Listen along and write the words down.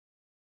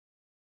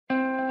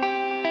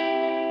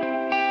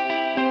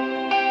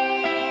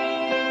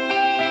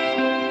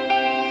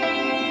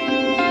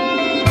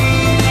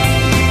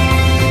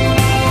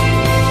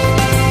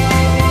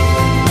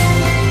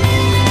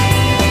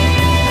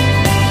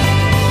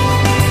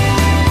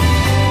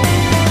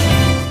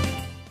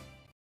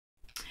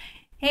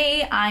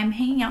I'm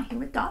hanging out here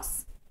with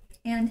Doss,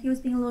 and he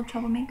was being a little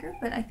troublemaker,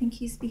 but I think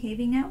he's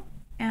behaving now,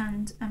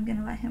 and I'm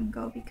gonna let him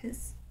go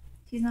because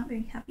he's not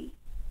very happy.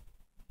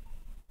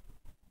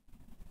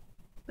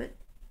 But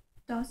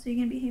Doss, are you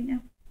gonna behave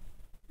now?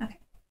 Okay.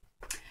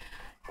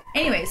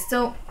 Anyway,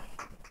 so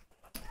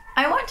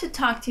I want to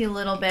talk to you a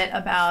little bit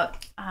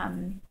about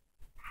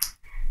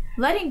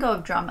letting go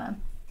of drama,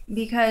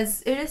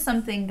 because it is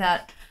something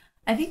that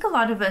I think a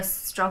lot of us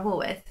struggle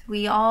with.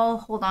 We all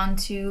hold on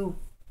to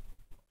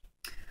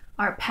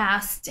our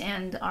past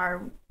and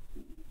our,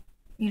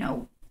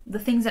 the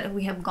things that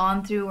we have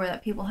gone through or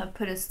that people have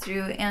put us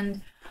through.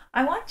 And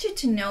I want you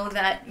to know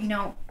that,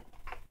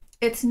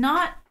 it's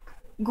not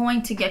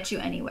going to get you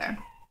anywhere.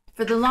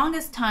 For the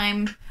longest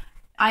time,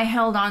 I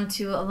held on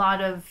to a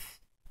lot of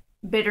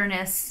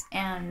bitterness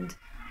and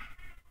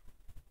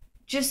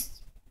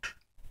just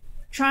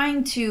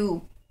trying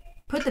to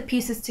put the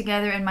pieces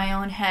together in my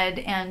own head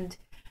and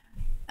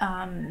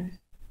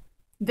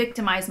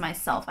victimize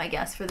myself, I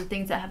guess, for the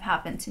things that have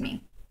happened to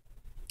me.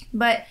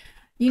 But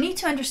you need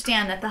to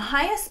understand that the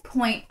highest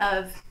point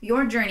of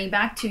your journey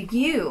back to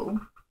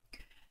you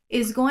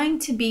is going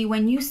to be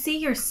when you see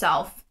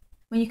yourself,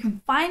 when you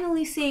can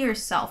finally see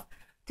yourself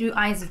through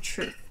eyes of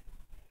truth.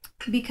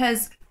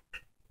 Because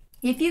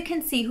if you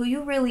can see who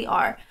you really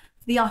are,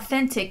 the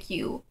authentic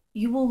you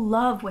will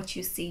love what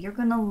you see. You're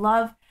going to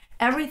love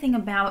everything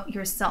about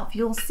yourself.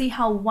 You'll see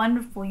how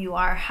wonderful you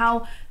are,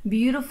 how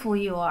beautiful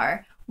you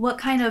are, what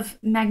kind of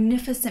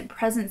magnificent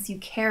presence you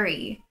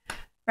carry,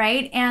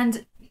 right?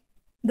 And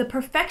the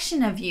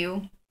perfection of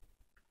you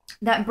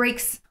that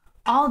breaks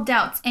all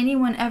doubts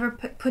anyone ever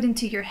put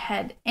into your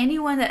head,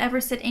 anyone that ever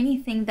said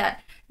anything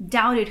that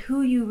doubted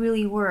who you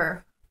really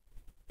were,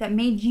 that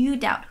made you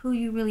doubt who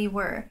you really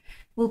were,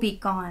 will be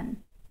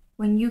gone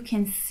when you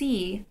can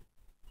see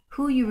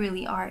who you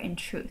really are in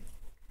truth,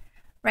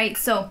 right?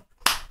 So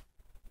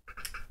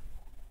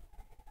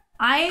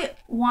I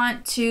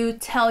want to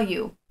tell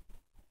you,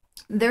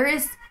 there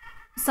is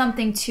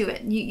something to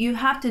it. You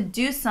have to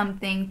do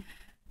something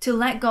to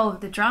let go of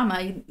the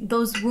drama,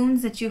 those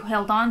wounds that you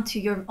held on to,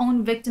 your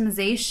own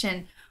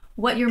victimization,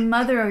 what your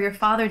mother or your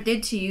father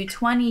did to you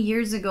 20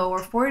 years ago or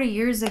 40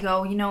 years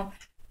ago,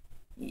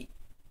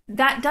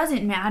 that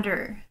doesn't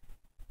matter.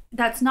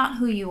 That's not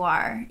who you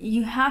are.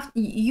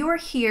 You're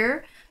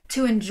here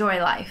to enjoy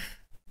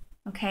life,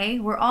 okay?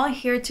 We're all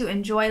here to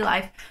enjoy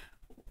life.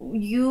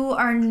 You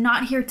are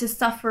not here to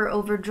suffer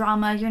over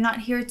drama. You're not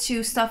here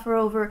to suffer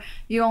over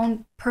your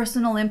own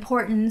personal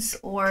importance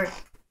or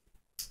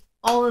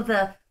all of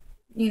the,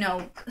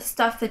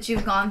 stuff that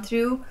you've gone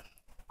through.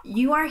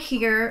 You are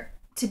here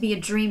to be a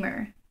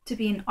dreamer, to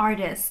be an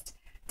artist,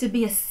 to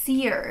be a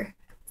seer,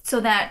 so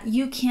that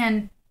you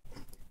can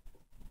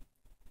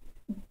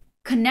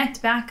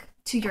connect back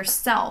to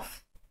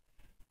yourself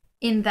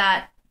in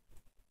that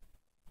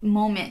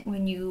moment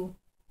when you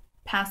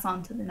pass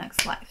on to the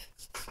next life.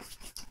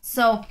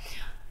 So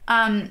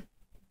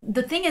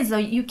the thing is, though,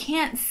 you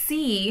can't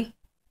see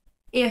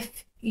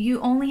if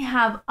you only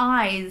have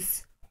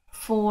eyes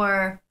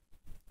for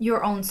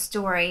your own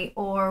story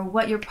or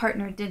what your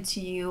partner did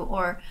to you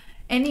or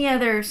any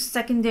other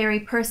secondary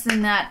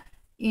person that,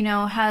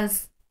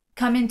 has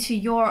come into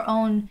your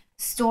own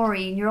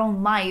story in your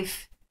own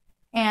life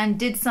and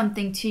did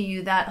something to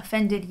you that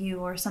offended you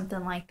or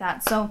something like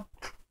that. So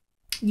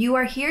you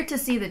are here to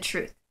see the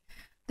truth.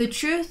 The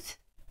truth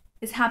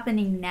is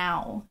happening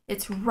now.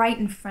 It's right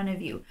in front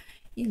of you.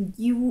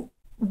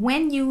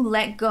 When you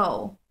let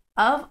go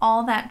of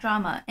all that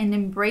drama and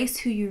embrace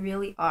who you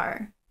really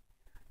are,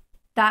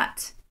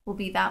 that will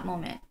be that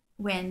moment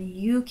when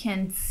you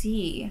can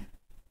see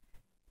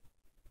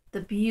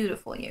the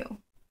beautiful you,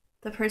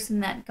 the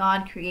person that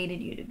God created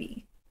you to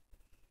be.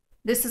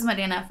 This is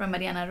Mariana from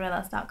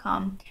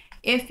MarianaRuedas.com.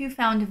 If you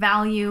found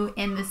value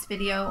in this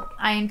video,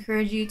 I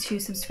encourage you to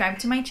subscribe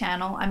to my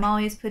channel. I'm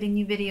always putting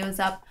new videos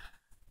up.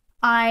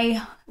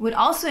 I would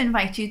also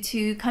invite you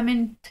to come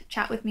and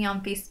chat with me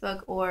on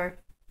Facebook or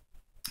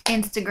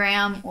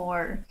Instagram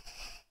or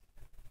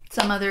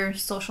some other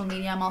social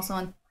media. I'm also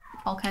on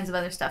all kinds of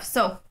other stuff.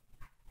 So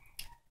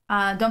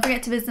don't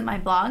forget to visit my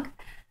blog,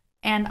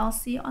 and I'll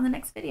see you on the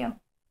next video.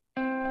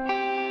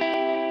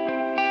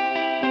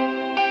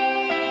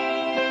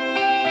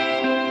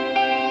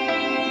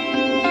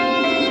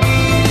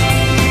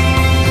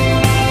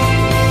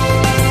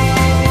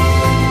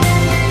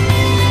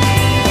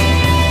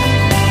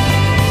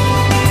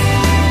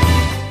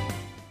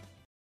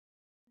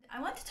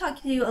 I want to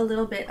talk to you a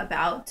little bit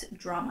about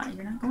drama.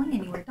 You're not going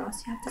anywhere,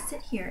 Doss. You have to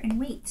sit here and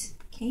wait,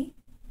 okay?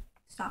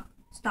 Stop.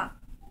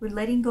 We're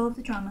letting go of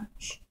the drama.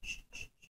 Shh.